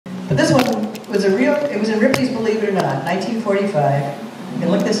But this one was it was in Ripley's Believe It or Not, 1945. You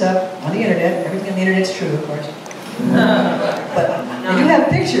can look this up on the internet. Everything on the internet's true, of course. But they do have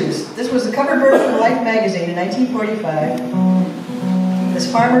pictures. This was the cover bird for Life magazine in 1945.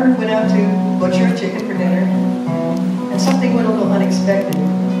 This farmer went out to butcher a chicken for dinner, and something went a little unexpected.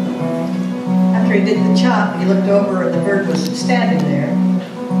 After he did the chop, he looked over and the bird was standing there.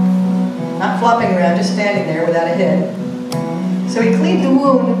 Not flopping around, just standing there without a head. So he cleaned the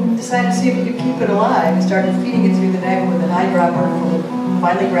wound and decided to see if he could keep it alive. He started feeding it through the neck with an eyedropper full of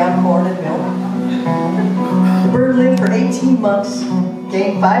finely ground corn and milk. The bird lived for 18 months,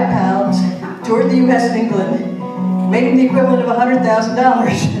 gained 5 pounds, toured the U.S. and England, made him the equivalent of $100,000.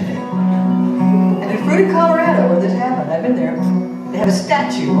 And in Fruita, Colorado, where this happened, I've been there, they have a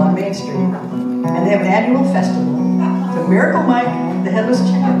statue on Main Street, and they have an annual festival. The Miracle Mike, the Headless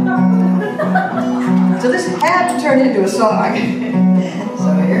Chicken. So this had to turn into a song. So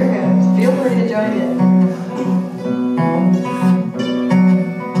here it goes. Feel free to join in.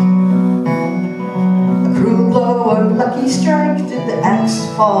 A cruel blow or lucky strike, did the axe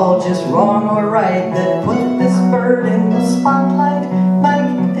fall just wrong or right, that put this bird in the spotlight,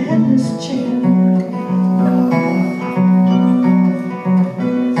 Mike the Headless Chicken.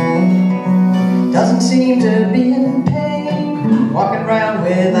 Doesn't seem to be in pain, walking around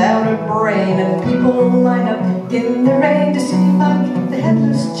without a brain, and people line up in the rain to see Mike the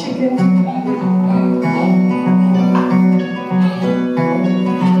Headless Chicken.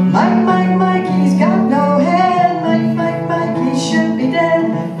 Mike, he's got no head. Mike, he should be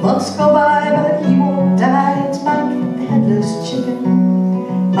dead. Months go by, but he won't die. It's Mike the Headless Chicken.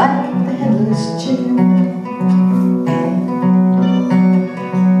 Mike the Headless Chicken.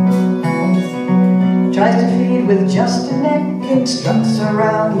 Tries to feed with just a neck, struts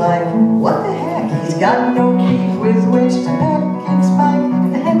around like, what the heck? He's got no beak with which to peck. It's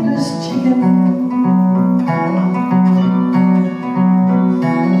Mike the Headless Chicken.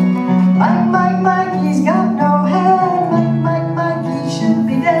 Mike, he's got no head. Mike, he should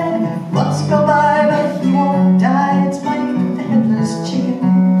be dead. Months go by, but he won't die. It's Mike the Headless Chicken.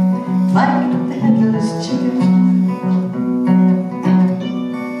 Mike the Headless Chicken.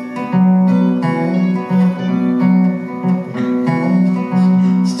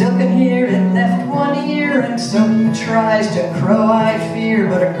 And so he tries to crow, I fear,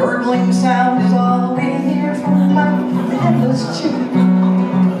 but a gurgling sound is all we hear from Mike the Headless Chicken.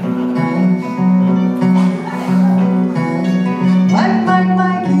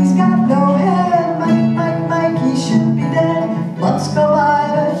 Mike, he's got no head. Mike, he should be dead. Months go by,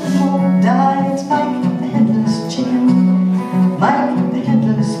 but he won't die. It's Mike the Headless Chicken. Mike the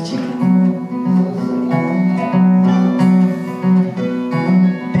Headless Chicken.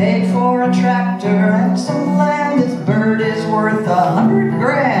 Paid for a tractor and some land. This bird is worth 100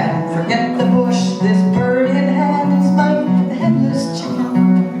 grand. Forget the bush, this bird in hand is Mike the Headless Chicken.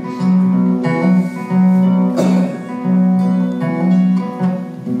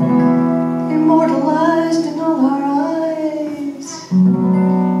 Immortalized in all our eyes, a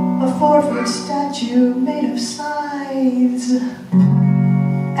 4-foot statue made of scythes,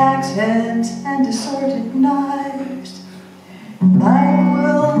 axe heads and assorted knives. Mike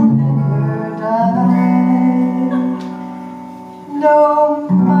will never die. No,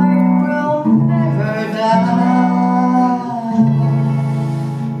 Mike will never die.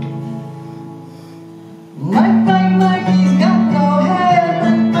 Mike, he's got no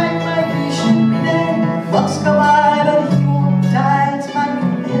head. Mike, he should be dead. Months go by, but he won't die. It's Mike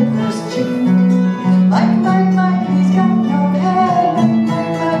the Headless Chicken. Mike, he's got no head.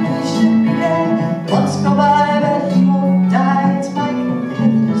 Mike, he should be dead. Months go by, but he won't die. It's Mike the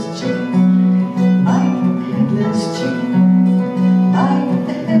Headless Chicken. Mike the Headless Chicken. Mike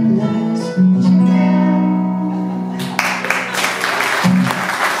the Headless Chicken.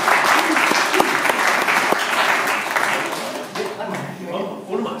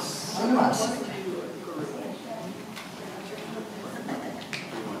 Uno más.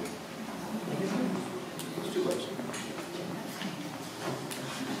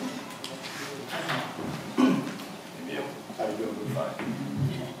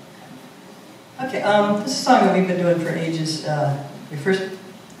 Okay, this is a song that we've been doing for ages. We first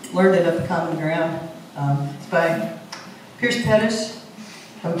learned it at the Common Ground. It's by Pierce Pettis.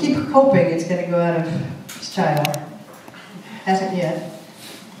 I keep hoping it's going to go out of style. Hasn't yet.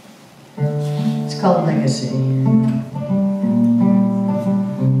 It's called Legacy.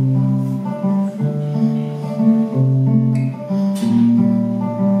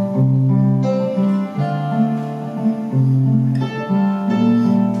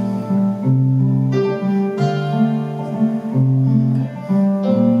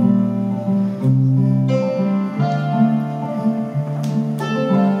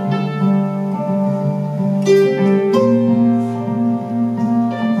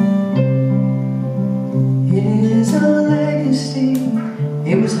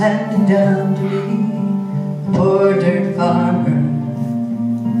 It was handed down to me, a poor dirt farmer,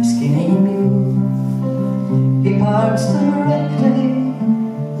 a skinny mule. He parts the red clay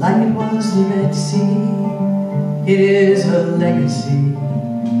like it was the Red Sea. It is a legacy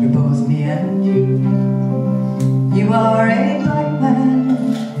for both me and you. You are a black man,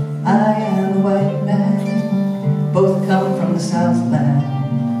 I am a white man. Both come from the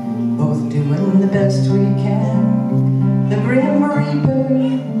Southland, both doing the best we can. The Grim Reaper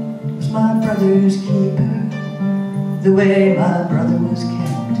was my brother's keeper, the way my brother was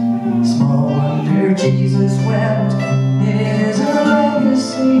kept. Small wonder Jesus wept. It is a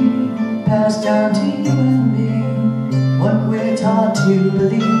legacy passed down to you and me, what we're taught to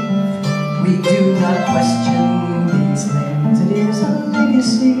believe. We do not question these things. It is a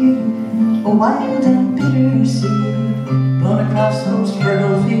legacy, a wild and bitter seed, blown across those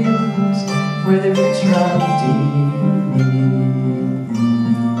fertile fields where the roots run deep.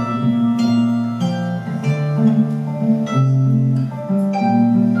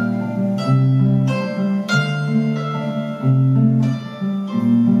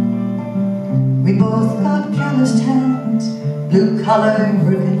 We both got calloused hands, blue-collar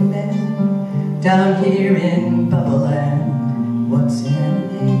working men, down here in Bubbleland. What's in a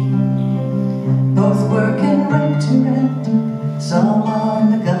name? Both working rent to rent, some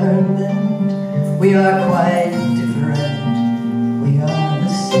on the government. We are quite different, we are the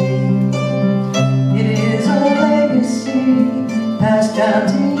same. It is a legacy passed down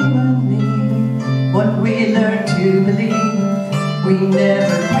to you and me, what we learn to believe. We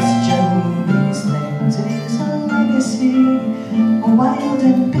never question these things. It is a legacy, a wild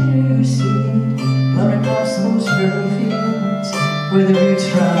and bitter seed, blown across those fertile fields where the roots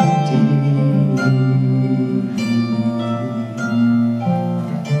run deep.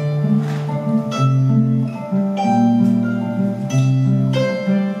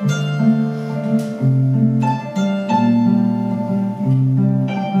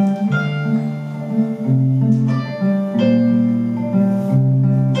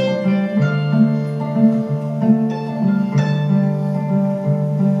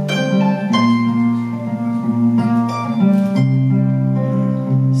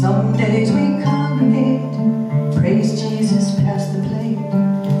 Some days we congregate, praise Jesus past the plate,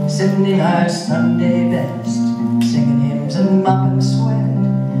 sitting in our Sunday best, singing hymns and mopping sweat.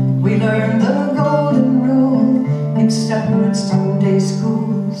 We learn the golden rule in separate Sunday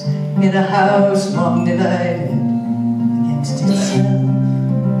schools, in a house long divided against itself.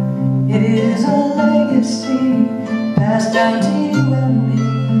 It is a legacy passed down to you and